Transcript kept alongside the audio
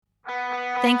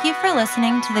Thank you for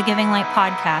listening to the Giving Light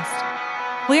podcast.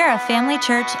 We are a family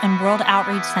church and world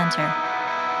outreach center.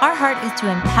 Our heart is to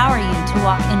empower you to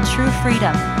walk in true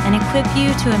freedom and equip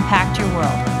you to impact your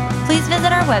world. Please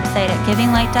visit our website at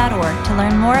givinglight.org to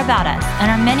learn more about us and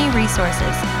our many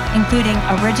resources, including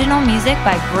original music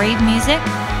by Brave Music,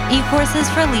 e-courses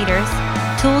for leaders,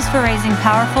 tools for raising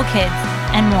powerful kids,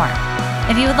 and more.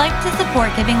 If you would like to support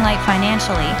Giving Light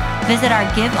financially, visit our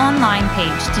Give Online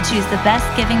page to choose the best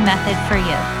giving method for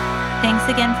you. Thanks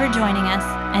again for joining us,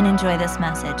 and enjoy this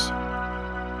message.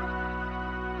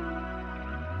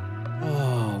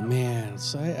 Oh, man.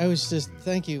 So I was just,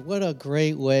 thank you. What a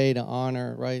great way to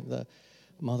honor, right, the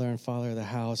mother and father of the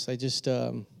house. I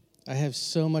have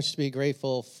so much to be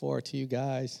grateful for to you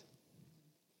guys.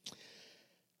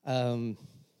 For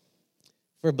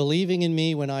believing in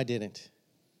me when I didn't.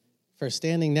 For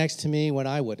standing next to me when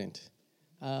I wouldn't.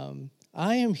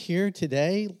 I am here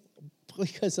today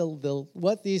because of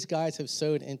what these guys have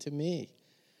sowed into me.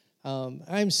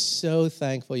 I'm so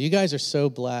thankful. You guys are so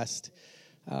blessed,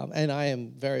 and I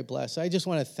am very blessed. I just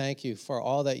want to thank you for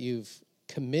all that you've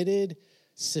committed,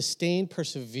 sustained,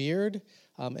 persevered,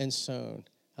 and sown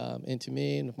into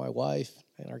me and my wife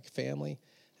and our family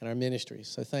and our ministry.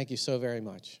 So thank you so very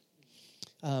much.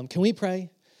 Can we pray?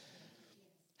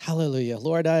 Hallelujah.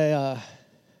 Lord,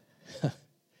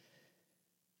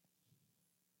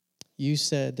 you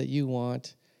said that you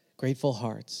want grateful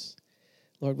hearts.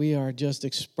 Lord, we are just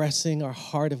expressing our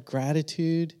heart of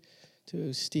gratitude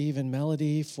to Steve and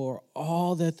Melody for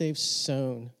all that they've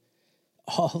sown,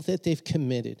 all that they've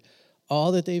committed,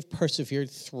 all that they've persevered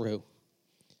through,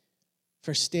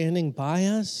 for standing by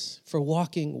us, for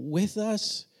walking with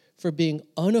us, for being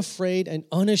unafraid and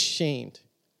unashamed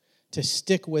to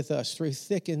stick with us through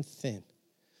thick and thin.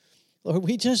 Lord,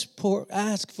 we just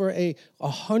ask for a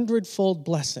 100-fold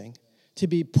blessing to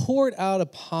be poured out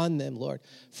upon them, Lord,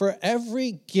 for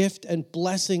every gift and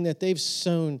blessing that they've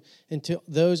sown into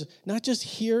those, not just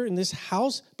here in this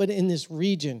house, but in this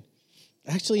region,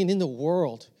 actually, and in the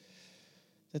world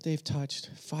that they've touched.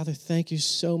 Father, thank you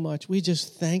so much. We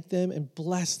just thank them and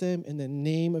bless them in the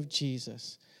name of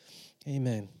Jesus.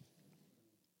 Amen.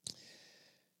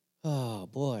 Oh,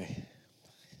 boy.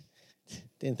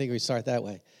 Didn't think we'd start that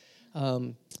way.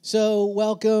 So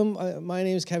welcome. My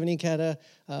name is Kevin Ikeda.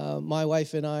 My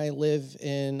wife and I live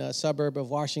in a suburb of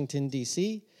Washington,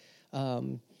 D.C.,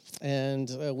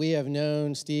 and we have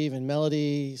known Steve and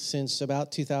Melody since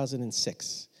about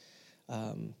 2006.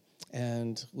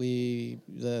 And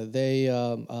they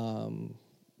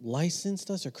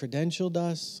licensed us or credentialed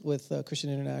us with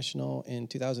Christian International in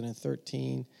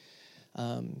 2013.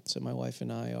 So my wife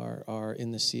and I are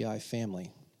in the CI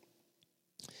family.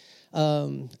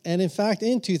 And in fact,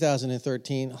 in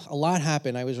 2013, a lot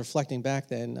happened. I was reflecting back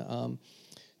then.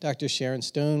 Dr. Sharon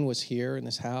Stone was here in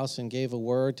this house and gave a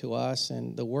word to us.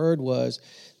 And the word was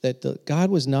that God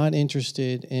was not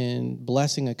interested in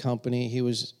blessing a company.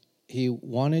 He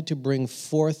wanted to bring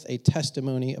forth a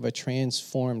testimony of a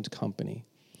transformed company.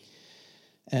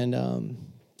 And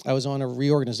I was on a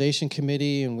reorganization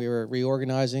committee, and we were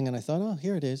reorganizing, and I thought, oh,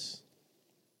 here it is.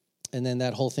 And then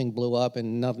that whole thing blew up,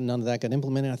 and none of that got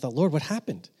implemented. I thought, Lord, what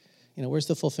happened? Where's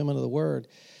the fulfillment of the word?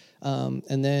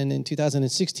 And then in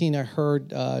 2016, I heard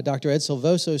Dr. Ed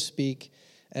Silvoso speak,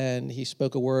 and he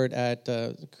spoke a word at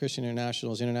Christian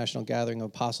International's International Gathering of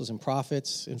Apostles and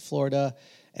Prophets in Florida,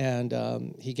 and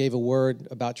he gave a word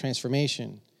about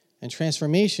transformation. And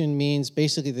transformation means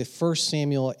basically the 1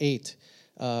 Samuel 8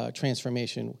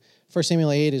 transformation. 1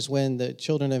 Samuel 8 is when the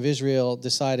children of Israel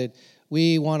decided,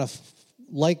 we want to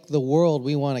like the world,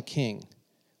 we want a king.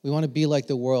 We want to be like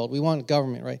the world. We want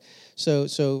government, right?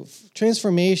 So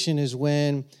transformation is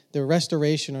when the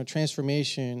restoration or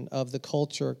transformation of the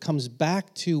culture comes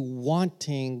back to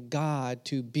wanting God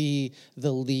to be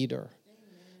the leader.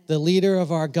 Amen. The leader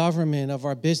of our government, of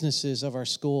our businesses, of our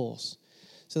schools.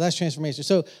 So that's transformation.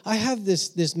 So I have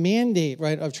this mandate,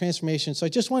 right, of transformation. So I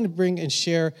just want to bring and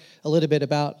share a little bit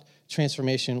about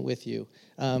transformation with you.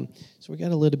 So we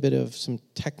got a little bit of some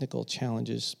technical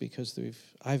challenges because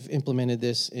I've implemented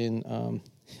this in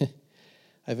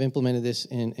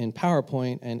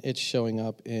PowerPoint, and it's showing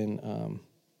up in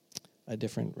a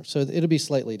different. So it'll be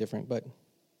slightly different, but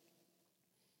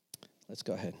let's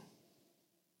go ahead.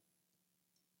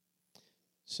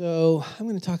 So I'm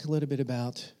going to talk a little bit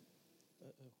about.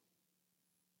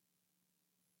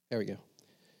 There we go.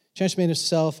 Transformation of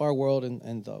self, our world,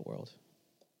 and the world.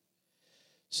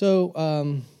 So,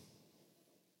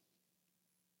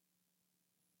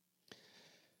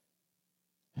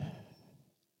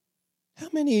 how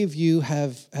many of you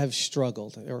have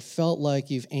struggled or felt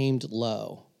like you've aimed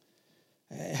low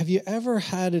Have you ever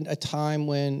had a time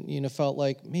when, felt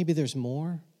like maybe there's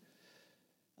more?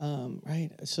 Right?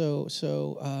 So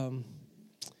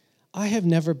I have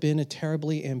never been a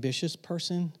terribly ambitious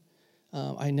person.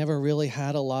 I never really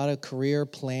had a lot of career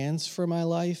plans for my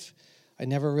life. I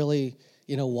never really,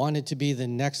 wanted to be the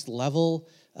next level.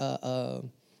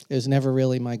 It was never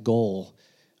really my goal.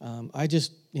 I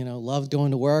just, loved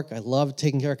going to work. I loved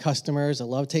taking care of customers. I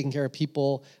loved taking care of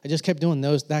people. I just kept doing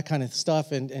that kind of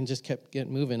stuff and just kept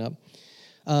getting moving up.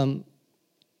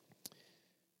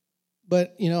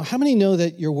 But, how many know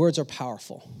that your words are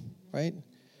powerful, right?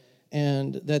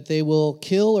 And that they will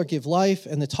kill or give life,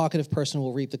 and the talkative person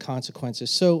will reap the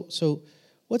consequences. So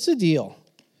what's the deal?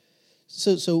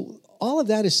 So all of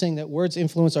that is saying that words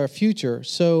influence our future.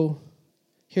 So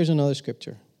here's another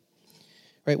scripture.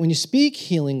 Right, when you speak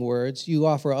healing words, you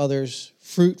offer others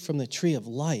fruit from the tree of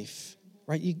life,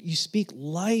 right? You speak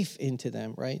life into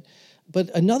them, right?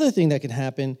 But another thing that can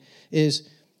happen is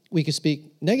we could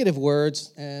speak negative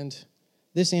words, and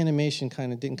this animation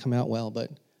kind of didn't come out well, but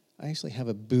I actually have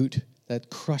a boot that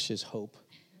crushes hope.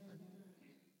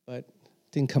 But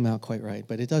it didn't come out quite right,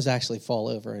 but it does actually fall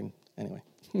over, and anyway.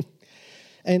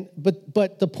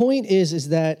 But the point is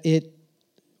that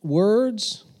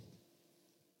words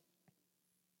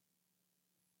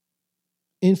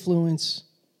influence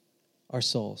our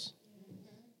souls.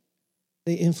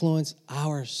 They influence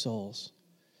our souls.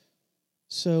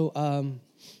 So,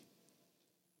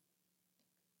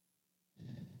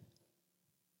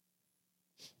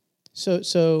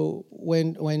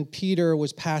 when Peter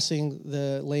was passing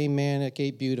the lame man at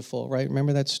Gate Beautiful, right?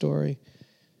 Remember that story?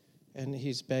 And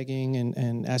he's begging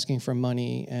and asking for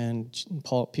money, and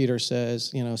Peter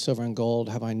says, silver and gold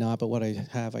have I not, but what I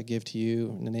have I give to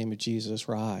you. In the name of Jesus,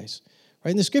 rise. Right?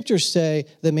 And the scriptures say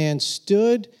the man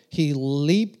stood, he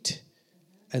leaped,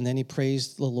 and then he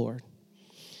praised the Lord.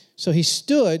 So he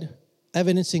stood,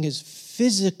 evidencing his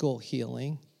physical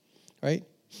healing, right?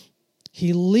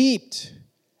 He leaped,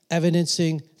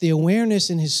 evidencing the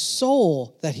awareness in his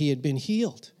soul that he had been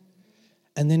healed.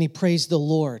 And then he praised the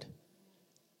Lord,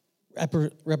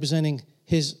 representing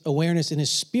his awareness in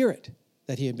his spirit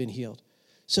that he had been healed.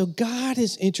 So God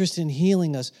is interested in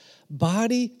healing us,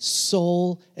 body,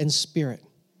 soul, and spirit,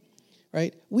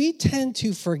 right? We tend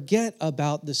to forget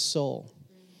about the soul.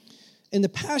 In the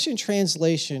Passion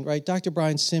Translation, right, Dr.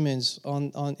 Brian Simmons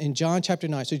in John chapter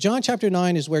 9. So John chapter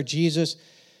 9 is where Jesus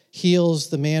heals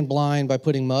the man blind by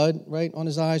putting mud, right, on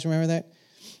his eyes. Remember that?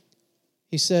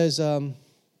 He says,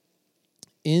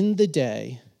 in the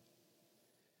day,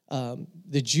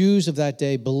 the Jews of that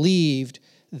day believed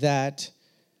that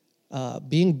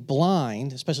being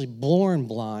blind, especially born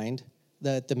blind,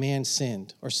 that the man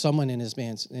sinned, or someone in his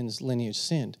lineage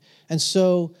sinned. And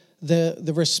so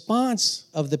the response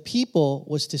of the people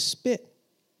was to spit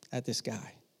at this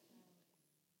guy,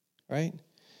 right?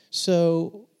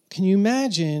 So can you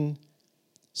imagine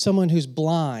someone who's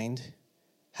blind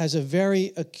has a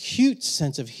very acute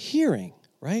sense of hearing,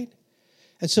 right?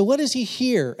 And so what does he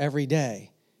hear every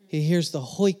day? He hears the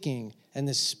hoiking and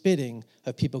the spitting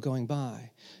of people going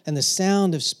by. And the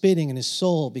sound of spitting in his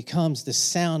soul becomes the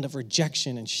sound of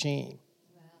rejection and shame.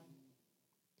 Wow.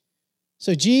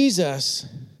 So Jesus,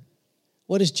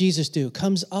 what does Jesus do?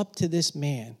 Comes up to this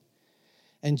man,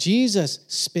 and Jesus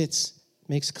spits,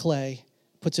 makes clay,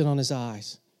 puts it on his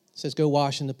eyes, says, go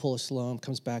wash in the pool of Siloam,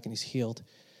 comes back and he's healed.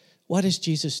 What does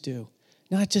Jesus do?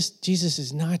 Jesus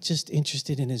is not just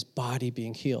interested in his body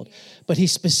being healed, but he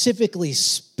specifically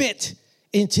spit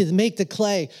to make the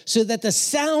clay so that the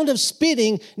sound of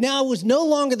spitting now was no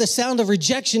longer the sound of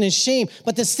rejection and shame,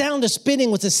 but the sound of spitting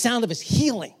was the sound of his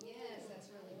healing. Yes, that's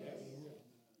really good.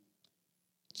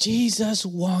 Jesus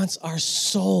wants our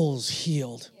souls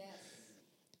healed. Yes.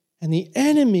 And the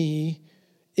enemy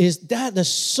is that the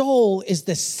soul is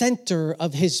the center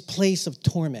of his place of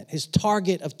torment, his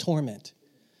target of torment.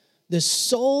 The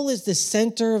soul is the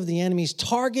center of the enemy's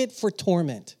target for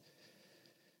torment.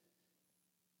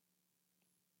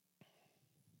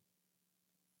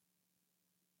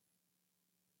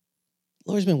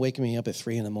 The Lord's been waking me up at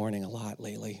 3 a.m. a lot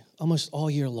lately, almost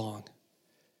all year long.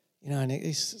 And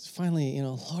it's finally,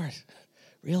 Lord,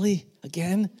 really?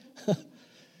 Again?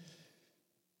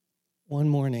 One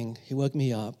morning, he woke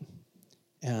me up,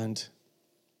 and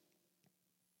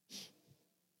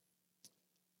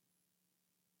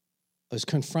I was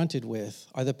confronted with,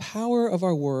 are the power of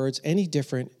our words any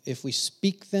different if we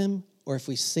speak them or if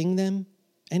we sing them?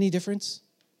 Any difference?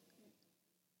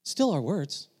 Still our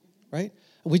words, right?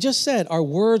 We just said our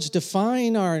words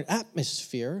define our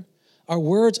atmosphere. Our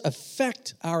words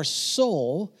affect our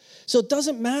soul. So it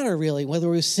doesn't matter really whether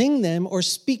we sing them or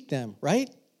speak them, right?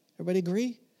 Everybody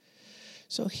agree?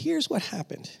 So here's what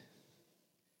happened.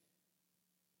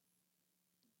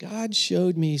 God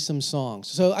showed me some songs.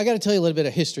 So I got to tell you a little bit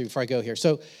of history before I go here.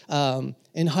 So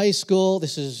in high school,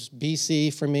 this is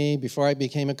BC for me, before I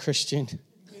became a Christian.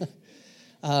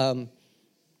 I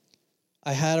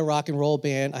had a rock and roll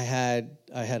band. I had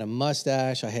a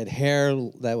mustache. I had hair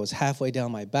that was halfway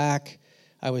down my back.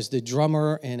 I was the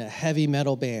drummer in a heavy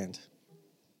metal band.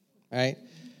 Right?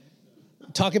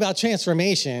 Talk about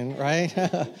transformation, right?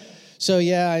 So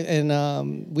yeah,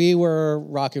 and we were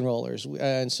rock and rollers.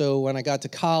 And so when I got to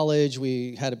college,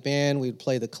 we had a band. We'd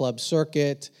play the club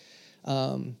circuit.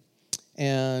 And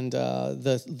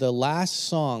the last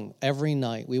song every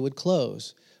night, we would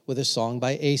close with a song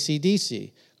by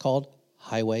AC/DC called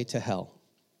Highway to Hell.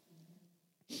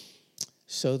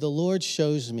 So the Lord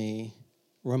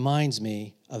reminds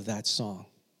me of that song.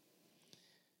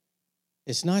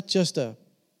 It's not just a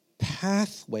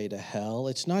pathway to hell.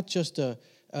 It's not just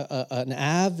an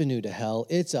avenue to hell.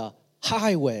 It's a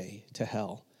highway to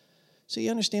hell. So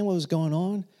you understand what was going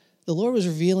on? The Lord was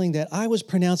revealing that I was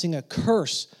pronouncing a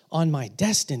curse on my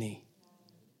destiny.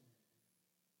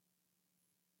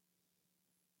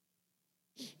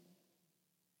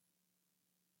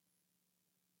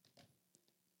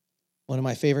 One of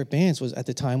my favorite bands at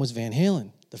the time was Van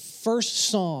Halen. The first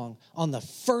song on the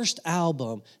first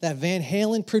album that Van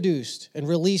Halen produced and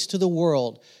released to the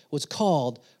world was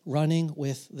called Running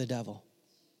with the Devil.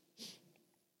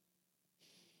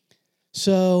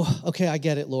 So, okay, I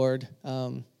get it, Lord.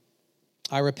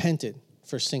 I repented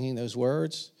for singing those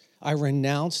words. I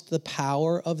renounced the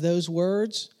power of those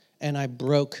words, and I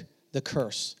broke the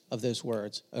curse of those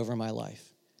words over my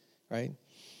life, right?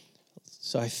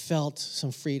 So I felt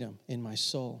some freedom in my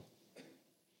soul.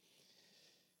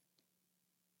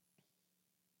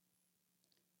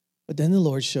 But then the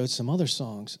Lord showed some other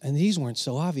songs, and these weren't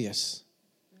so obvious.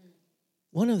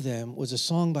 One of them was a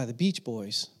song by the Beach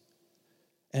Boys,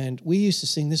 and we used to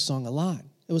sing this song a lot.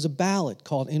 It was a ballad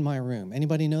called In My Room.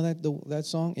 Anybody know that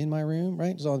song, In My Room,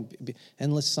 right? It's on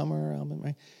Endless Summer album,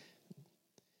 right?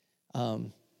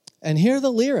 And here are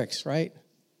the lyrics, right?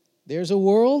 There's a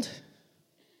world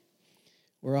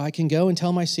where I can go and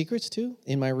tell my secrets to.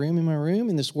 In my room.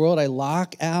 In this world, I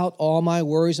lock out all my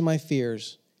worries and my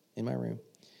fears in my room.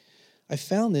 I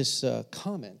found this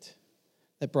comment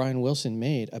that Brian Wilson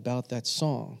made about that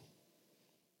song,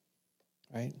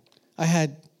 right? I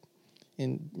had,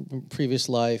 in previous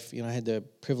life, I had the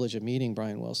privilege of meeting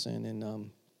Brian Wilson,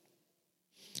 and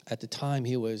at the time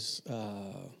he was,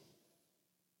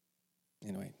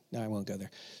 anyway, no, I won't go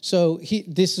there. So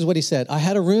this is what he said. I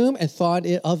had a room and thought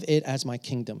of it as my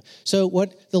kingdom. So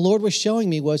what the Lord was showing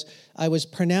me was I was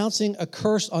pronouncing a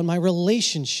curse on my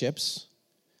relationships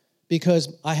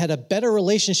because I had a better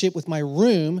relationship with my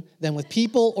room than with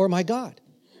people or my God.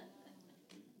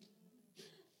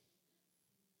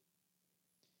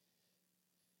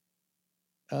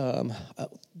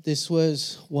 This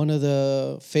was one of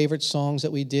the favorite songs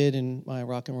that we did in my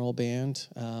rock and roll band.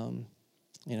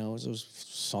 It was a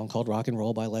song called Rock and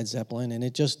Roll by Led Zeppelin, and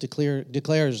it just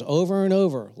declares over and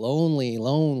over, lonely,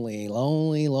 lonely,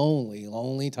 lonely, lonely,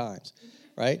 lonely times,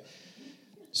 right?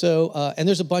 So, and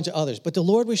there's a bunch of others. But the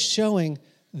Lord was showing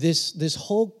this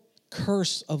whole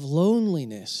curse of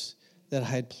loneliness that I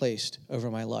had placed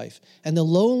over my life, and the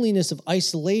loneliness of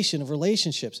isolation of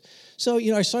relationships. So,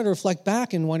 I started to reflect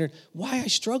back and wondered why I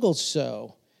struggled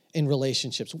so in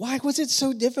relationships. Why was it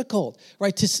so difficult,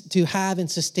 right, to have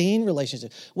and sustain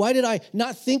relationships? Why did I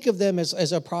not think of them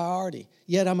as a priority?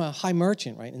 Yet I'm a high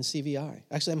merchant, right, in CVI.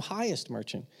 Actually, I'm highest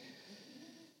merchant.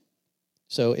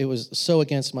 So it was so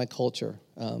against my culture.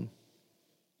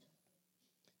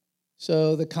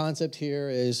 So the concept here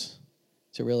is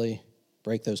to really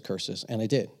break those curses, and I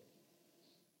did.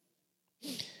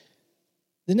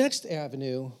 The next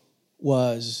avenue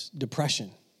was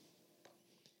depression.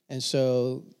 And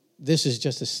so this is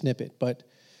just a snippet, but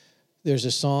there's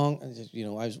a song, I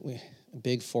was a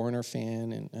big Foreigner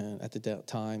fan and at the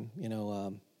time,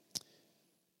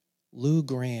 Lou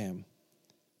Gramm.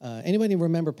 Anybody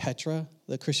remember Petra,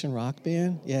 the Christian rock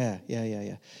band? Yeah.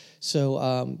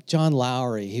 So John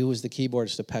Lowry, he was the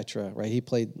keyboardist of Petra, right? He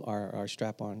played our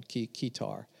strap-on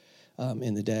guitar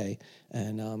in the day.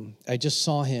 And I just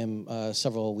saw him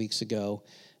several weeks ago.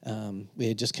 We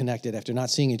had just connected after not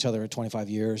seeing each other for 25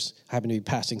 years. I happened to be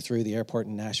passing through the airport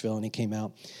in Nashville, and he came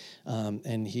out,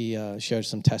 and he shared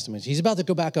some testimonies. He's about to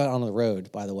go back out on the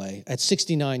road, by the way, at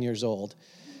 69 years old.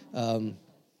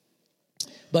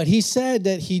 But he said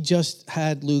that he just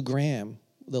had Lou Gramm,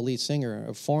 the lead singer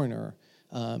of Foreigner,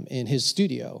 in his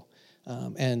studio,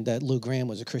 and that Lou Gramm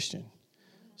was a Christian.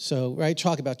 So, right,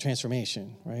 talk about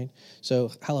transformation, right?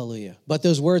 So, hallelujah. But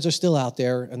those words are still out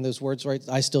there, and those words, right,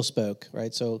 I still spoke,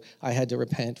 right? So I had to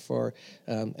repent for,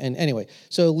 and anyway.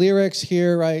 So lyrics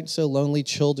here, right? So Lonely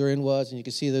Children was, and you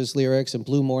can see those lyrics, and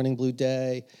Blue Morning, Blue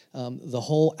Day. The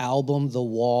whole album, The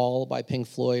Wall by Pink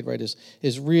Floyd, right,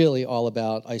 is really all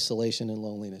about isolation and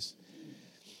loneliness.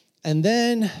 And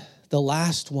then the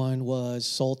last one was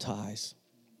Soul Ties.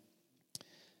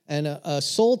 And a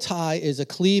soul tie is a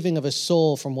cleaving of a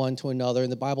soul from one to another.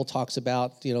 And the Bible talks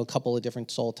about, a couple of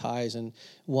different soul ties. And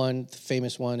one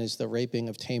famous one is the raping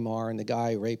of Tamar. And the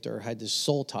guy who raped her had this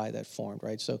soul tie that formed,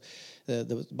 right? So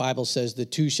the Bible says the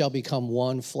two shall become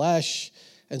one flesh.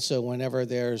 And so whenever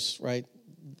there's, right,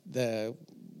 the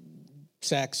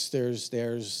sex, there's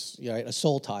a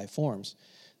soul tie forms.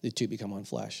 The two become one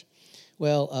flesh.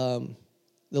 Well,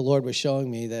 the Lord was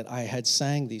showing me that I had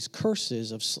sang these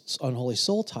curses of unholy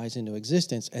soul ties into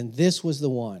existence, and this was the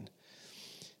one.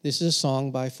 This is a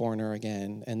song by Foreigner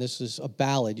again, and this is a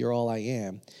ballad, You're All I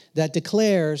Am, that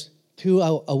declares to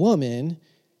a woman,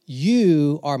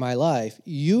 you are my life,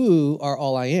 you are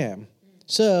all I am,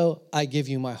 so I give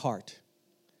you my heart,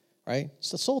 right?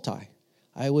 It's a soul tie.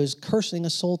 I was cursing a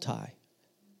soul tie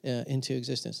into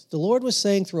existence. The Lord was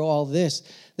saying through all this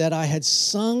that I had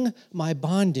sung my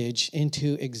bondage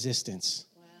into existence.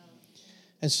 Wow.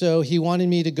 And so he wanted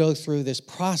me to go through this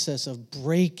process of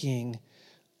breaking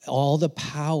all the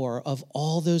power of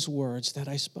all those words that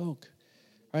I spoke,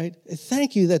 right?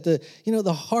 Thank you that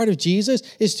the heart of Jesus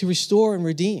is to restore and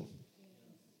redeem.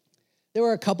 There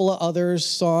were a couple of other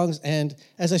songs, and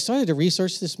as I started to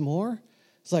research this more,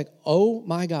 it's like, oh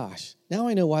my gosh, now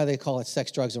I know why they call it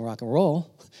sex, drugs, and rock and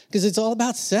roll, because it's all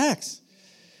about sex.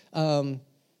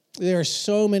 There are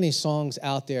so many songs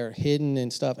out there hidden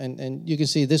and stuff, and you can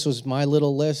see this was my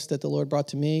little list that the Lord brought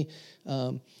to me.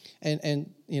 And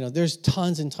there's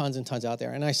tons and tons and tons out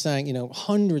there. And I sang,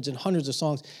 hundreds and hundreds of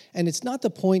songs. And it's not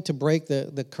the point to break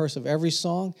the curse of every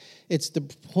song. It's the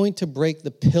point to break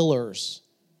the pillars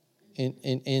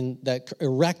in that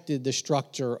erected the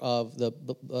structure of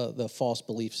the false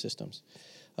belief systems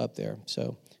up there.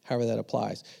 So however that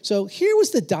applies. So here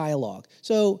was the dialogue.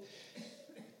 So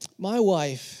my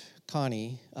wife,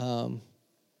 Connie, was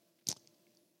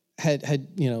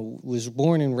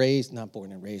not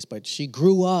born and raised, but she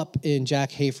grew up in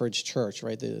Jack Hayford's church,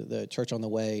 right? The church on the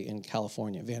way in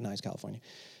California, Van Nuys, California.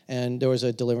 And there was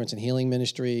a deliverance and healing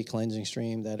ministry, Cleansing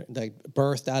Stream, that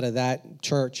birthed out of that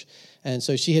church. And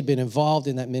so she had been involved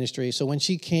in that ministry. So when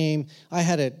she came, I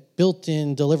had a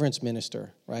built-in deliverance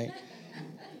minister, right?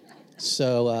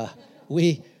 So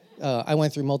I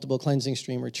went through multiple Cleansing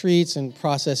Stream retreats and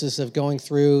processes of going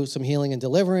through some healing and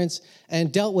deliverance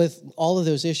and dealt with all of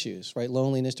those issues, right?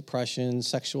 Loneliness, depression,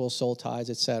 sexual soul ties,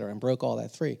 et cetera, and broke all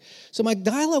that free. So my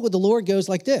dialogue with the Lord goes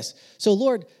like this. So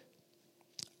Lord,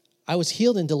 I was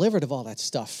healed and delivered of all that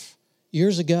stuff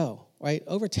years ago, right?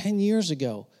 Over 10 years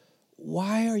ago.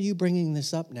 Why are you bringing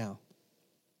this up now?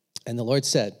 And the Lord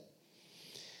said,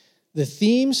 the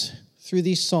themes through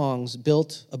these songs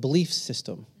built a belief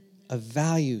system, a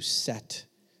value set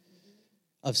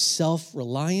of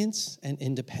self-reliance and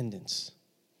independence,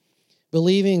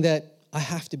 believing that I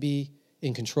have to be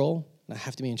in control and I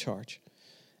have to be in charge.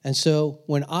 And so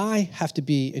when I have to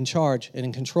be in charge and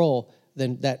in control,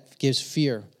 then that gives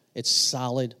fear its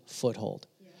solid foothold.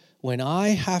 When I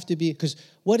have to be, because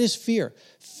what is fear?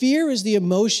 Fear is the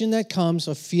emotion that comes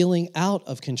of feeling out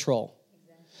of control.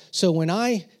 So when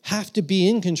I have to be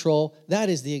in control, that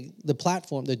is the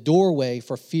platform, the doorway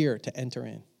for fear to enter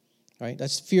in, right?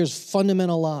 That's fear's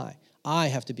fundamental lie. I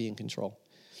have to be in control.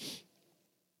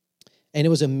 And it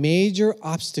was a major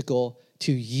obstacle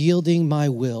to yielding my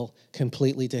will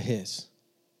completely to his,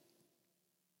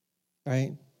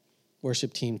 right?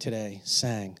 Worship team today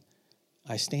sang,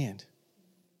 I stand,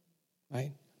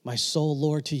 right? My soul,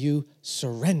 Lord, to you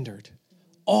surrendered.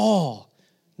 All,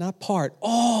 not part,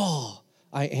 all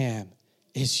I am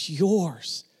is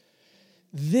yours.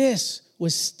 This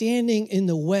was standing in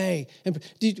the way. And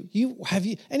have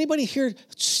you anybody here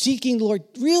seeking the Lord,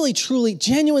 really, truly,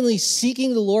 genuinely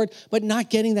seeking the Lord, but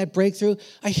not getting that breakthrough?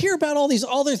 I hear about all these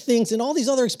other things and all these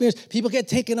other experiences. People get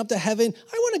taken up to heaven.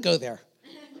 I want to go there.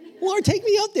 Lord, take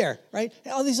me up there, right?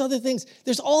 All these other things.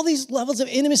 There's all these levels of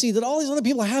intimacy that all these other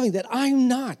people are having that I'm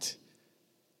not.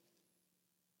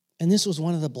 And this was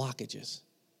one of the blockages.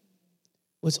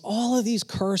 Was all of these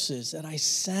curses that I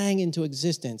sang into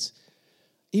existence,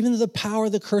 even though the power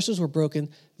of the curses were broken,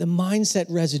 the mindset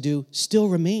residue still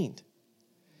remained.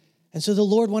 And so the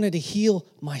Lord wanted to heal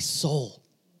my soul.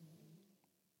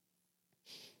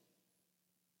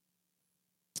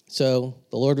 So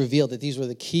the Lord revealed that these were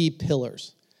the key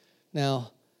pillars.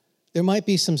 Now, There might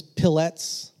be some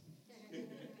pillettes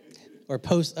or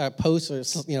posts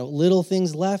or little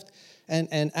things left.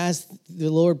 And as the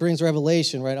Lord brings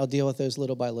revelation, right, I'll deal with those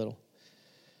little by little.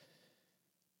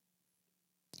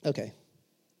 Okay.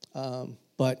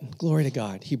 But glory to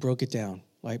God, he broke it down,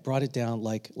 right? Brought it down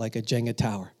like a Jenga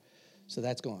tower. So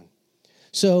that's gone.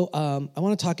 So I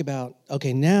want to talk about,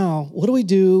 okay, now what do we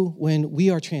do when we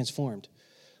are transformed?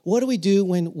 What do we do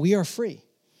when we are free?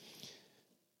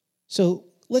 So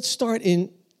let's start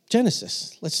in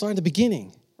Genesis. Let's start at the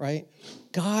beginning, right?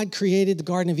 God created the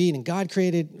Garden of Eden. God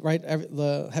created, right,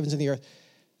 the heavens and the earth.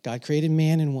 God created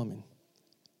man and woman,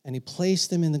 and he placed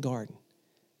them in the garden.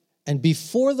 And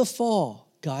before the fall,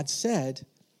 God said,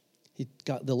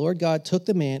 the Lord God took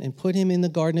the man and put him in the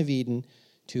Garden of Eden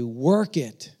to work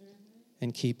it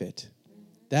and keep it.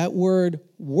 That word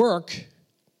work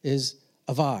is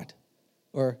avad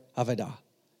or avadah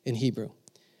in Hebrew.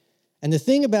 And the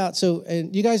thing about,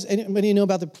 and you guys, anybody know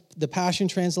about the Passion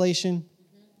Translation?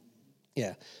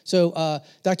 Yeah. So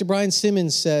Dr. Brian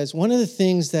Simmons says, one of the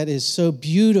things that is so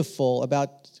beautiful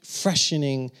about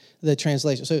freshening the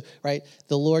translation. So, right,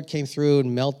 the Lord came through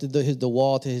and melted the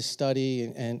wall to his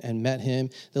study and met him.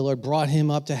 The Lord brought him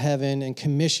up to heaven and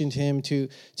commissioned him to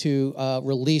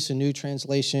release a new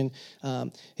translation.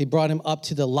 He brought him up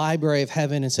to the library of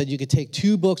heaven and said, you could take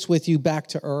 2 books with you back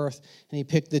to earth. And he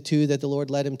picked the 2 that the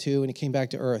Lord led him to, and he came back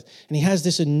to earth. And he has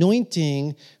this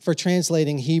anointing for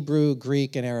translating Hebrew,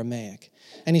 Greek, and Aramaic.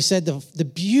 And he said the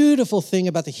beautiful thing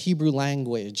about the Hebrew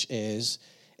language is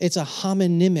it's a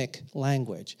homonymic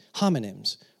language,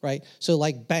 homonyms, right? So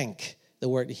like bank, the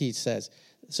word he says.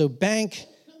 So bank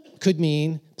could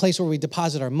mean place where we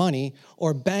deposit our money,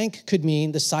 or bank could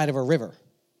mean the side of a river.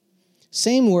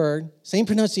 Same word, same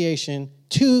pronunciation,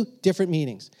 2 different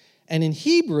meanings. And in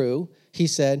Hebrew, he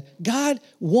said, God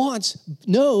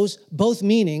knows both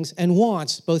meanings and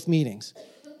wants both meanings.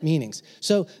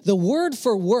 So the word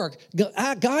for work,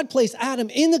 God placed Adam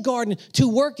in the garden to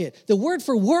work it. The word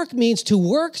for work means to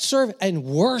work, serve, and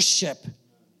worship.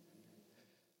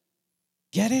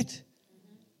 Get it?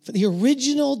 For the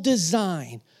original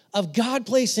design of God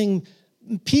placing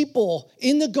people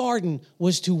in the garden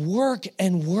was to work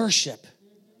and worship.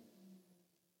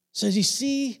 So as you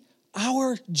see,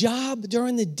 our job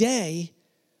during the day,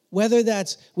 whether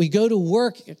that's we go to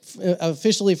work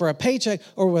officially for a paycheck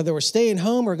or whether we're staying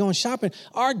home or going shopping,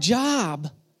 our job,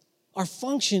 our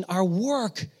function, our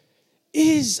work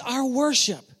is our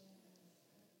worship.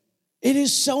 It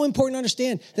is so important to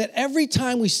understand that every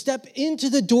time we step into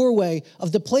the doorway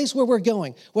of the place where we're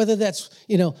going, whether that's,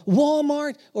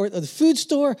 Walmart or the food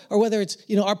store, or whether it's,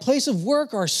 our place of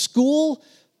work, our school,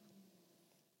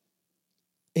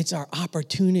 it's our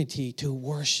opportunity to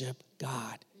worship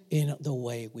God in the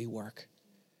way we work,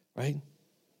 right?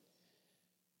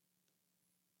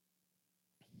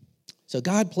 So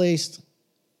God placed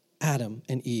Adam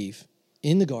and Eve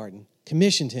in the garden,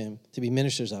 commissioned him to be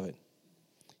ministers of it,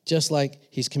 just like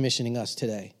he's commissioning us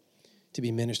today to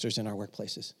be ministers in our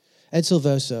workplaces. Ed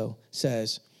Silvoso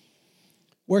says,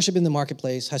 worship in the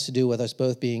marketplace has to do with us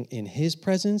both being in his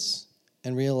presence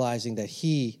and realizing that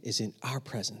he is in our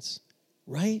presence,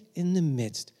 right in the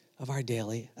midst of our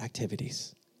daily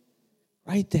activities.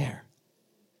 Right there.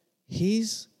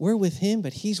 We're with him,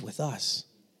 but he's with us.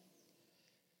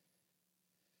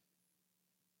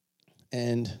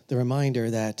 And the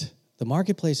reminder that the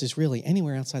marketplace is really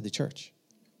anywhere outside the church,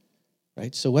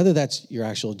 right? So whether that's your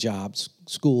actual job,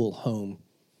 school, home,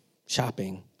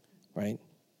 shopping, right?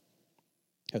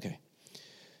 Okay.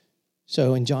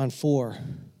 So in John 4,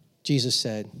 Jesus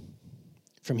said,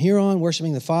 from here on,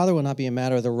 worshiping the Father will not be a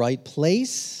matter of the right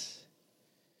place,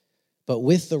 but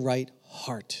with the right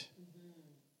heart.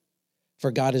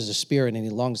 For God is a spirit, and he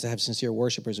longs to have sincere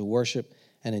worshipers who worship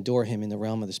and adore him in the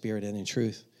realm of the spirit and in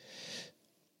truth.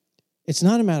 It's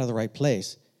not a matter of the right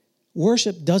place.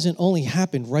 Worship doesn't only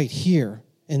happen right here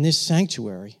in this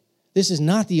sanctuary. This is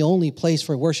not the only place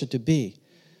for worship to be,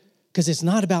 because it's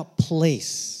not about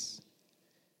place.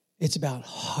 It's about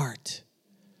heart.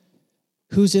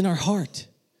 Who's in our heart?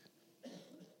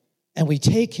 And we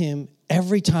take him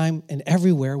every time and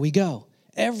everywhere we go.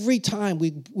 Every time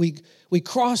we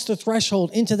cross the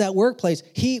threshold into that workplace,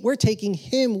 we're taking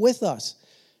him with us.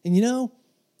 And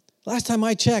last time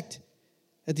I checked,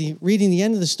 reading the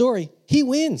end of the story, he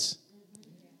wins.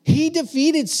 He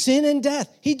defeated sin and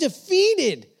death. He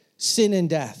defeated sin and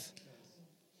death.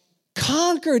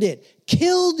 Conquered it,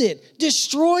 killed it,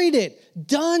 destroyed it,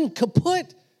 done,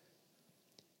 kaput.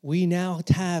 We now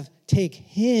take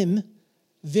him,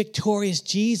 victorious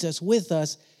Jesus, with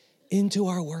us into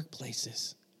our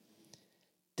workplaces.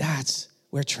 That's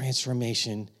where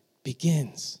transformation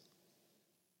begins.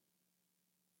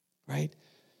 right?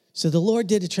 So the Lord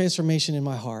did a transformation in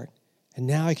my heart, and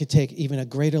now I could take even a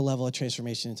greater level of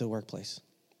transformation into the workplace.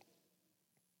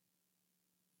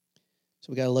 So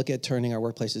we got to look at turning our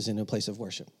workplaces into a place of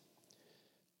worship.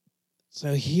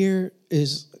 So here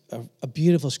is a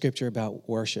beautiful scripture about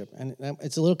worship, and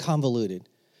it's a little convoluted.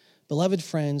 Beloved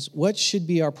friends, what should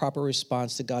be our proper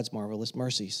response to God's marvelous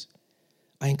mercies?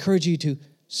 I encourage you to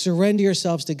surrender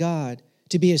yourselves to God,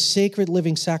 to be as sacred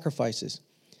living sacrifices,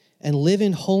 and live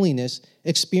in holiness,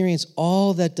 experience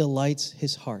all that delights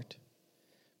his heart.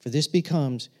 For this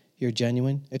becomes your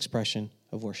genuine expression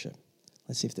of worship.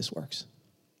 Let's see if this works.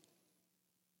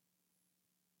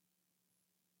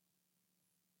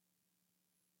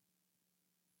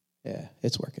 Yeah,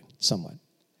 it's working somewhat.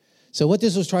 So what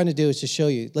this was trying to do is to show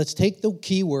you, let's take the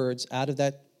key words out of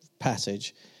that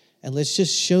passage and let's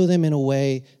just show them in a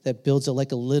way that builds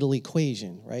like a little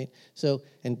equation, right? So,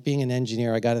 and being an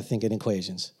engineer, I got to think in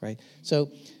equations, right?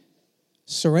 So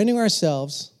surrendering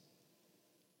ourselves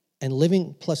and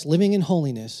living in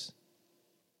holiness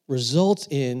results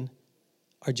in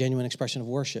our genuine expression of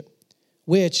worship,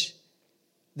 which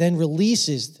then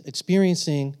releases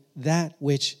experiencing that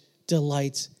which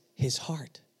delights his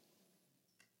heart.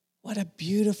 What a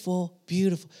beautiful,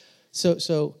 beautiful.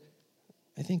 So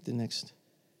I think the next,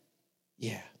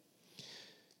 yeah.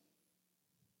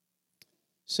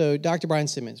 So Dr. Brian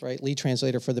Simmons, right, lead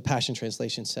translator for the Passion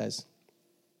Translation, says,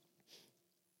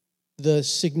 the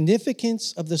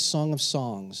significance of the Song of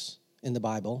Songs in the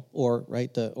Bible, or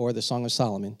the Song of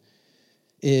Solomon,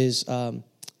 is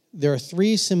there are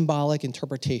three symbolic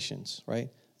interpretations, right?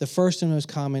 The first and most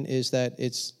common is that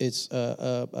it's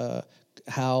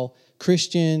how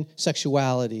Christian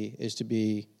sexuality is to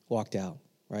be walked out,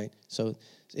 right? So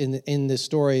in the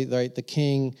story, right, the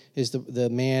king is the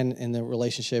man in the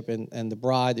relationship, and the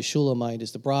bride, the Shulamite,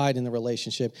 is the bride in the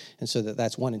relationship, and so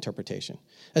that's one interpretation.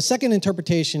 A second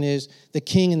interpretation is the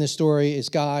king in the story is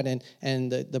God,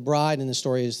 and the bride in the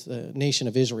story is the nation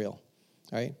of Israel,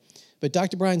 right? But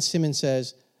Dr. Brian Simmons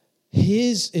says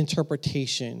his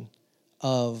interpretation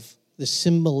of the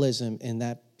symbolism in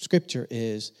that scripture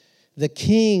is the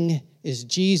king is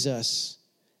Jesus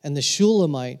and the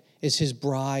Shulamite is his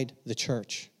bride, the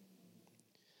church.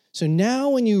 So now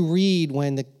when you read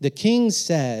when the king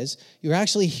says, you're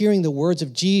actually hearing the words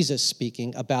of Jesus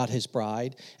speaking about his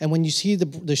bride. And when you see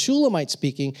the Shulamite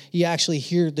speaking, you actually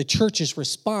hear the church's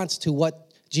response to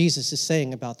what Jesus is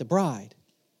saying about the bride.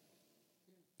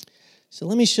 So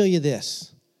let me show you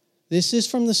this. This is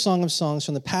from the Song of Songs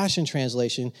from the Passion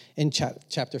Translation in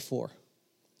chapter 4.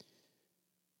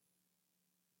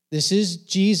 This is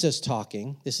Jesus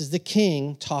talking. This is the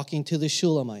king talking to the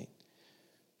Shulamite.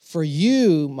 For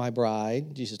you, my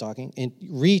bride, Jesus talking, and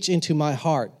reach into my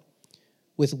heart.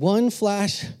 With one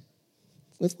flash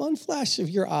of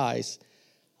your eyes,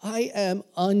 I am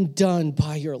undone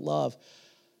by your love.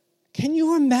 Can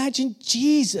you imagine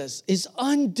Jesus is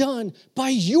undone by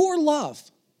your love?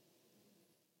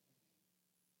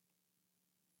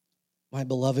 My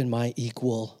beloved, my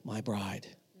equal, my bride,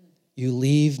 you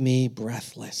leave me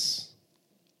breathless.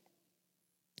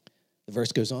 The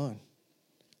verse goes on.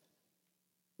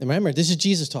 And remember, this is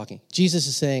Jesus talking. Jesus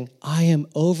is saying, I am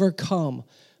overcome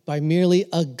by merely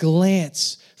a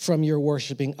glance from your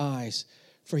worshiping eyes,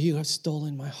 for you have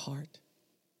stolen my heart.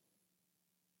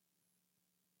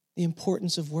 The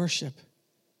importance of worship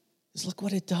is look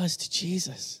what it does to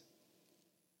Jesus.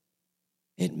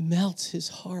 It melts his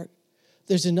heart.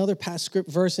 There's another past script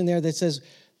verse in there that says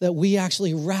that we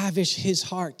actually ravish his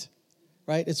heart,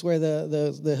 right? It's where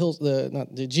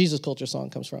the Jesus Culture song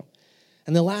comes from.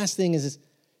 And the last thing is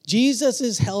Jesus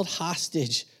is held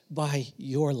hostage by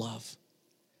your love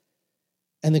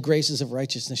and the graces of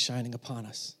righteousness shining upon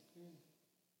us.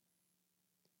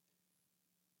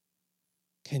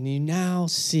 Can you now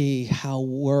see how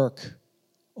work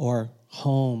or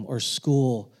home or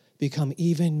school become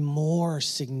even more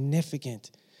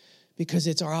significant? Because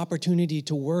it's our opportunity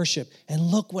to worship. And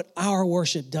look what our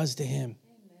worship does to him.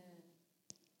 Amen.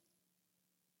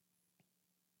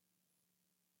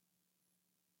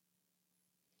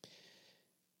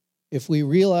 If we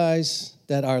realize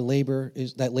that labor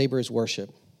is worship,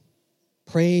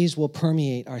 praise will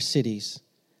permeate our cities,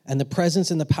 and the presence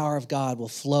and the power of God will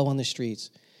flow on the streets,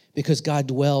 because God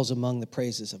dwells among the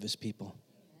praises of his people.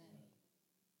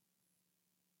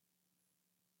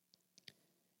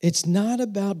 It's not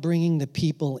about bringing the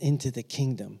people into the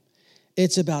kingdom.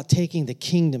 It's about taking the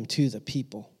kingdom to the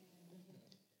people.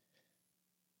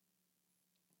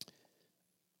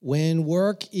 When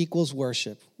work equals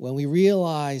worship, when we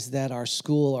realize that our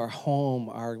school, our home,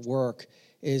 our work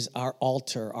is our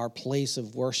altar, our place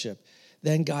of worship,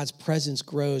 then God's presence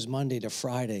grows Monday to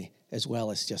Friday, as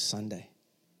well as just Sunday.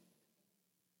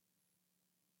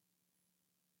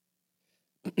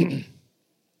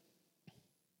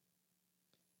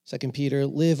 Second Peter,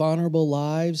 live honorable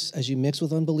lives as you mix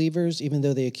with unbelievers, even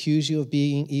though they accuse you of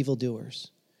being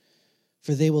evildoers.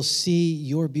 For they will see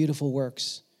your beautiful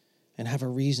works and have a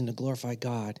reason to glorify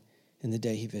God in the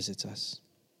day he visits us.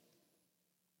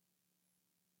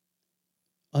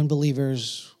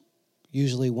 Unbelievers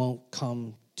usually won't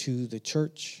come to the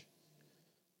church,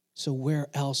 so where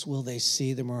else will they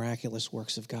see the miraculous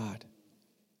works of God?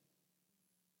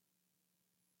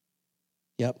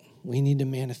 Yep, we need to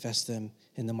manifest them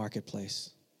in the marketplace.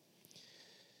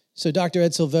 So Dr.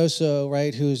 Ed Silvoso,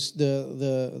 right, who's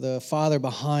the father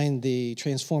behind the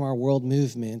Transform Our World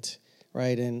movement,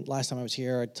 right, and last time I was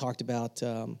here, I talked about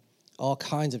all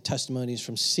kinds of testimonies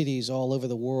from cities all over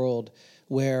the world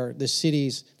where the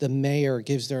cities, the mayor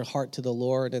gives their heart to the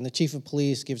Lord, and the chief of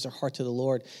police gives their heart to the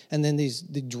Lord, and then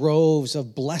the droves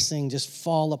of blessing just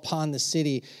fall upon the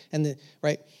city. And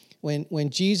right, when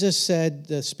Jesus said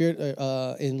the Spirit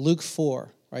in Luke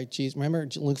 4, right? Jesus, remember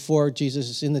Luke 4, Jesus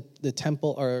is in the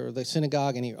temple or the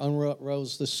synagogue, and he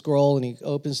unrolls the scroll, and he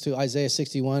opens to Isaiah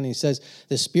 61, and he says,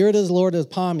 the Spirit of the Lord is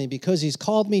upon me because he's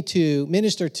called me to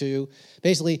minister to,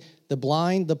 basically, the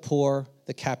blind, the poor,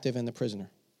 the captive, and the prisoner.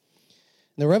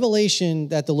 And the revelation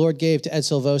that the Lord gave to Ed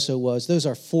Silvoso was, those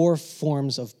are 4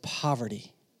 forms of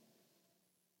poverty.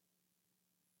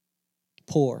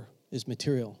 Poor is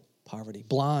material poverty.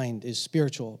 Blind is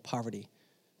spiritual poverty.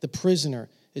 The prisoner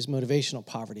is motivational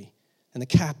poverty. And the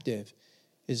captive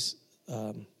is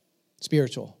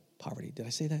spiritual poverty. Did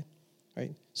I say that?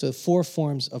 Right? So 4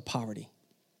 forms of poverty.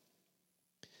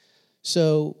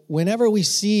 So whenever we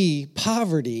see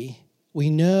poverty, we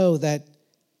know that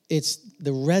it's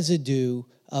the residue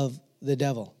of the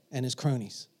devil and his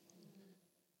cronies.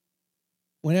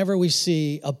 Whenever we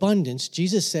see abundance,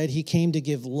 Jesus said he came to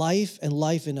give life and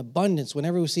life in abundance.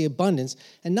 Whenever we see abundance,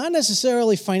 and not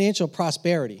necessarily financial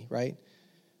prosperity, right?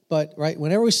 But, right,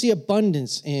 whenever we see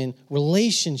abundance in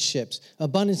relationships,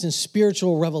 abundance in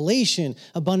spiritual revelation,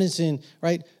 abundance in,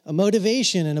 right, a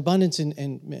motivation, and abundance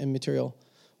in material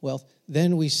wealth,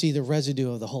 then we see the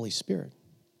residue of the Holy Spirit.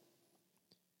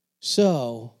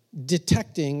 So,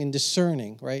 detecting and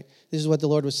discerning, right? This is what the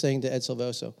Lord was saying to Ed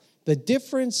Silvoso. The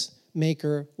difference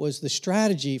maker was the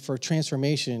strategy for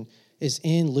transformation is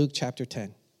in Luke chapter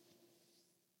 10.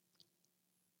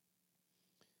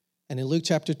 And in Luke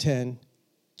chapter 10,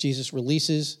 Jesus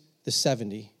releases the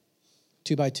 70,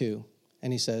 2 by 2,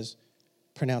 and he says,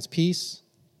 pronounce peace,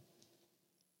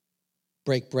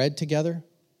 break bread together,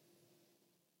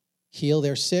 heal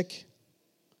their sick,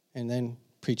 and then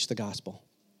preach the gospel.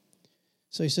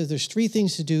 So he says there's 3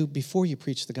 things to do before you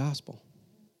preach the gospel.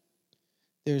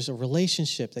 There's a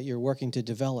relationship that you're working to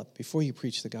develop before you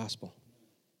preach the gospel.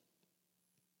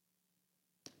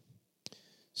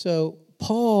 So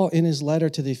Paul, in his letter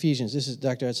to the Ephesians, this is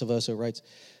Dr. Ed Silvoso writes,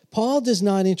 Paul does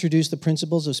not introduce the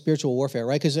principles of spiritual warfare,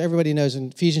 right? Because everybody knows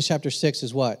in Ephesians chapter 6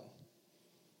 is what?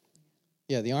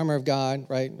 Yeah, the armor of God,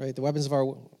 right? The weapons of our,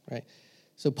 right?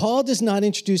 So Paul does not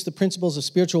introduce the principles of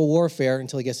spiritual warfare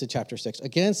until he gets to chapter 6,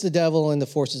 against the devil and the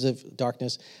forces of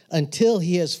darkness, until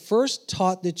he has first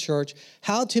taught the church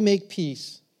how to make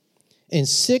peace in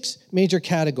 6 major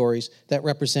categories that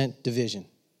represent division.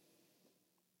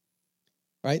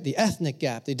 Right? The ethnic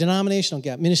gap, the denominational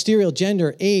gap, ministerial,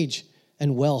 gender, age,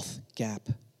 and wealth gap.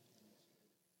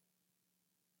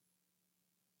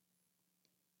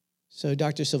 So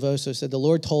Dr. Silvoso said the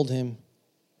Lord told him,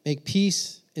 make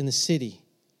peace in the city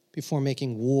before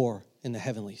making war in the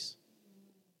heavenlies.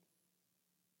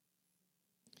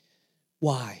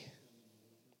 Why?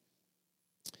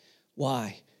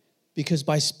 Why? Because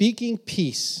by speaking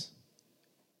peace,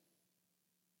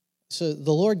 so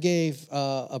the Lord gave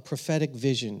a prophetic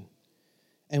vision,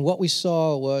 and what we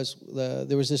saw was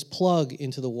there was this plug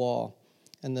into the wall,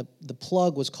 and the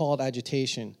plug was called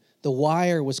agitation. The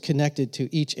wire was connected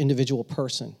to each individual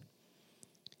person,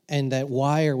 and that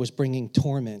wire was bringing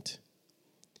torment.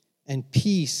 And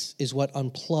peace is what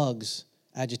unplugs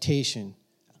agitation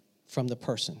from the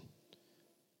person.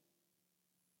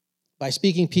 By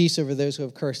speaking peace over those who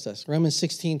have cursed us. Romans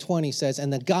 16:20 says,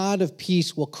 and the God of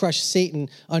peace will crush Satan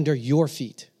under your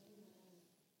feet.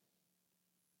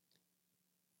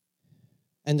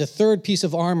 And the third piece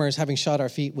of armor is having shod our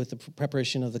feet with the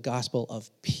preparation of the gospel of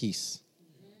peace.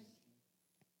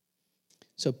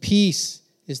 So peace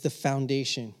is the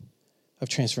foundation of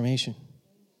transformation.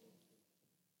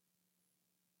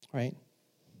 Right?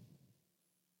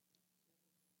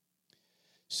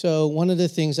 So one of the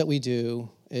things that we do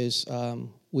is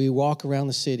we walk around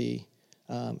the city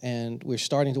And we're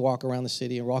starting to walk around the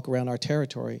city and walk around our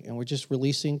territory, and we're just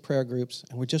releasing prayer groups,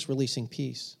 and we're just releasing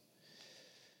peace.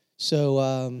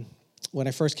 So when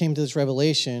I first came to this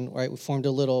revelation, right, we formed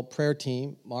a little prayer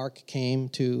team. Mark came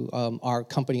to our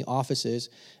company offices,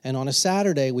 and on a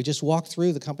Saturday, we just walked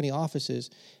through the company offices,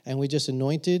 and we just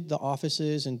anointed the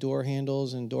offices and door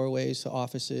handles and doorways to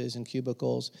offices and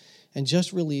cubicles, and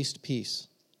just released peace,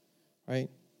 right,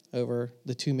 over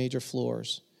the two major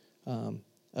floors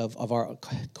of our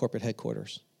corporate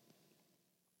headquarters.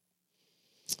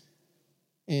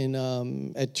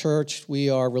 At church, we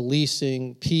are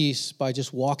releasing peace by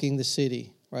just walking the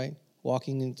city, right?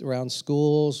 Walking around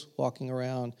schools, walking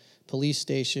around police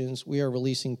stations. We are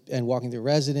releasing and walking through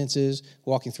residences,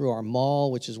 walking through our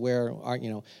mall, which is where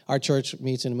our church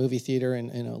meets in a movie theater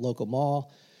in a local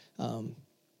mall.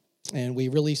 And we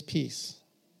release peace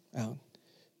out.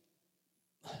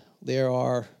 There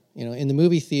are, in the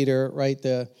movie theater, right,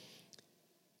 the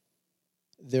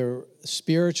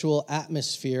spiritual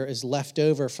atmosphere is left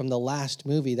over from the last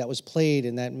movie that was played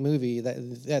in that movie,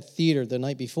 that theater the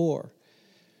night before,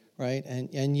 right?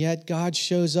 And yet God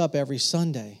shows up every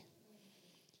Sunday.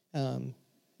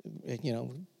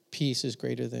 Peace is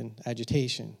greater than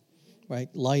agitation, right?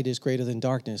 Light is greater than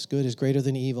darkness. Good is greater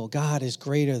than evil. God is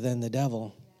greater than the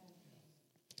devil.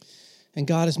 And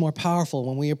God is more powerful.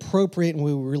 When we appropriate and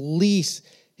we release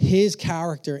his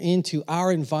character into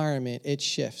our environment, it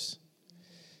shifts.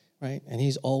 Right? And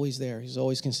he's always there. He's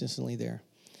always consistently there.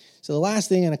 So the last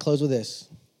thing, and I close with this,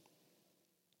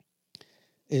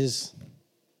 is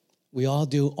we all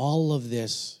do all of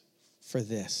this for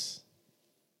this.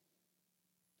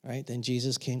 Right? Then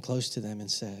Jesus came close to them and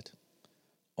said,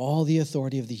 all the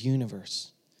authority of the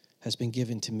universe has been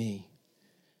given to me.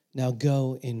 Now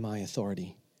go in my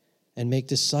authority and make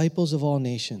disciples of all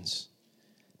nations,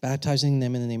 baptizing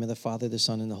them in the name of the Father, the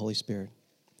Son, and the Holy Spirit.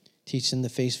 Teach them to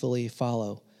faithfully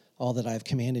follow all that I have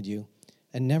commanded you,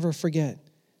 and never forget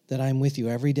that I am with you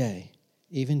every day,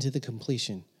 even to the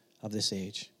completion of this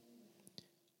age.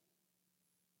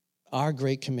 Our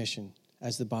great commission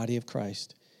as the body of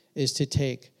Christ is to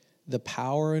take the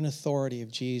power and authority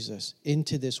of Jesus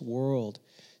into this world,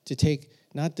 to take,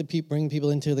 not to bring people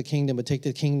into the kingdom, but take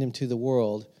the kingdom to the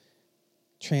world,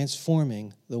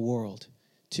 transforming the world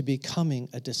to becoming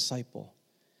a disciple,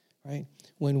 right?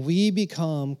 When we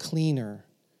become cleaner,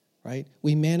 right,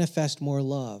 we manifest more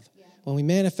love. Yeah. When we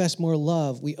manifest more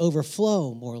love, we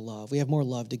overflow more love. We have more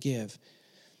love to give.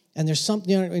 And there's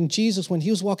something, in Jesus, when he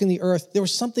was walking the earth, there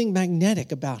was something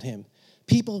magnetic about him.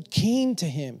 People came to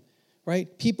him,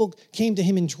 right? People came to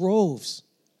him in droves.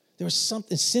 There was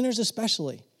something, sinners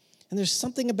especially. And there's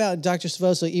something about, Dr.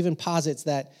 Savosa even posits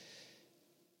that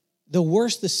the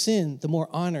worse the sin, the more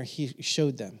honor he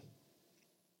showed them.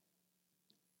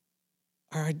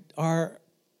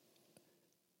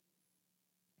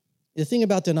 The thing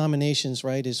about denominations,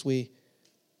 right, is we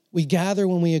gather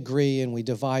when we agree and we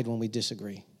divide when we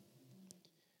disagree.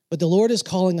 But the Lord is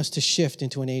calling us to shift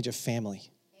into an age of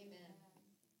family. Amen.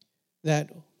 That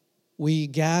we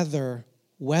gather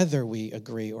whether we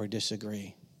agree or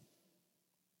disagree.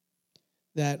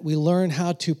 That we learn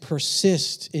how to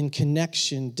persist in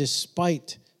connection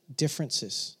despite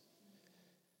differences.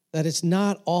 That it's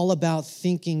not all about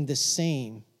thinking the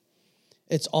same.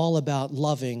 It's all about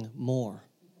loving more.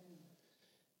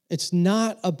 It's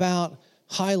not about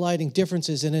highlighting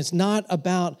differences, and it's not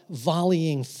about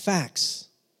volleying facts.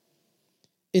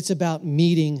 It's about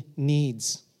meeting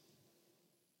needs.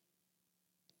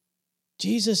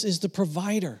 Jesus is the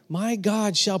provider. My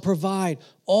God shall provide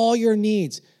all your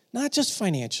needs, not just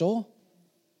financial,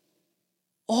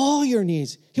 all your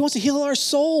needs. He wants to heal our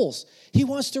souls. He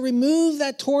wants to remove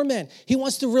that torment. He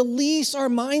wants to release our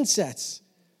mindsets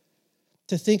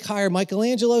to think higher.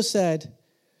 Michelangelo said,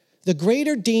 the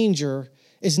greater danger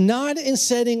is not in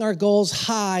setting our goals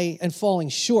high and falling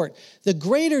short. The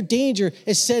greater danger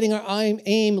is setting our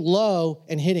aim low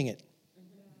and hitting it.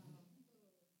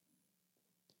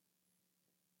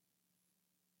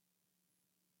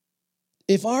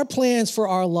 If our plans for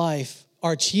our life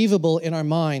are achievable in our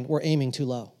mind, we're aiming too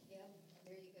low. Yeah,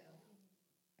 there you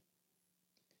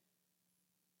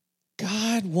go.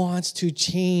 God wants to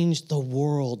change the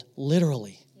world,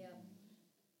 literally. Yeah.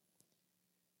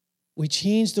 We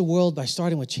change the world by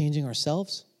starting with changing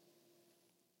ourselves,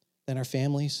 then our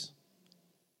families,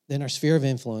 then our sphere of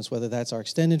influence, whether that's our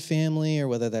extended family or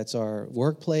whether that's our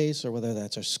workplace or whether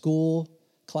that's our school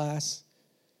class.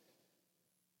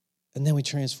 And then we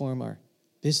transform our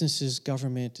businesses,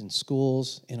 government, and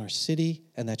schools in our city,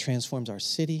 and that transforms our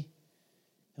city.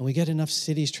 And we get enough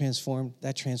cities transformed,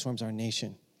 that transforms our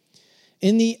nation.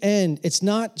 In the end, it's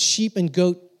not sheep and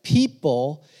goat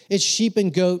people, it's sheep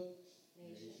and goat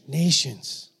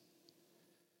nations.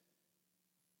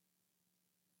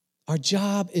 Our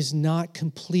job is not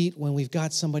complete when we've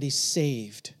got somebody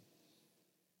saved.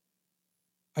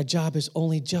 Our job has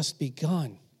only just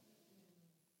begun.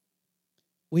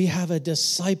 We have a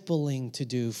discipling to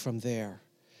do from there.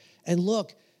 And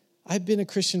look, I've been a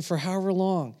Christian for however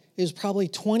long. It was probably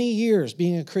 20 years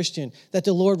being a Christian that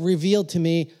the Lord revealed to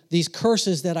me these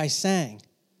curses that I sang.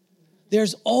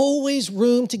 There's always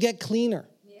room to get cleaner.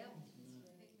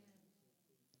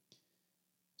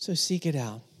 So seek it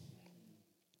out.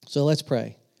 So let's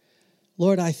pray.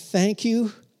 Lord, I thank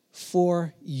you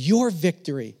for your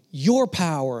victory, your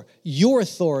power, your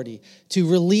authority to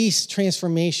release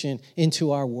transformation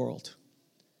into our world.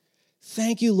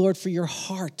 Thank you, Lord, for your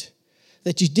heart,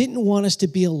 that you didn't want us to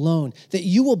be alone, that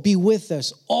you will be with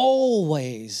us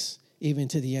always, even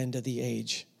to the end of the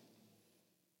age.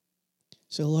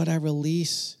 So, Lord, I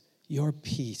release your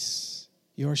peace,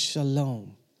 your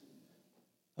shalom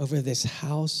over this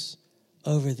house,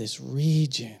 over this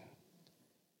region,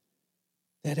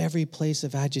 that every place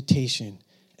of agitation,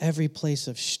 every place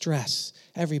of stress,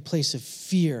 every place of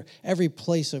fear, every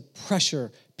place of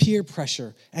pressure, peer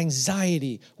pressure,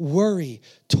 anxiety, worry,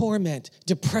 torment,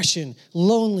 depression,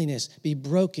 loneliness be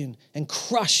broken and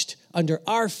crushed under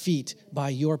our feet by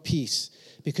your peace,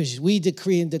 because we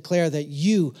decree and declare that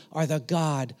you are the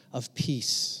God of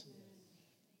peace.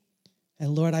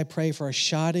 And Lord, I pray for a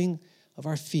shodding of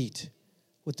our feet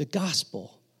with the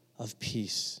gospel of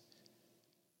peace.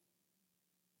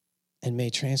 And may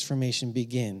transformation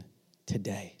begin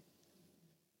today.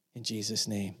 In Jesus'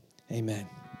 name, amen.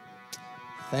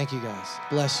 Thank you, guys.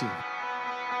 Bless you.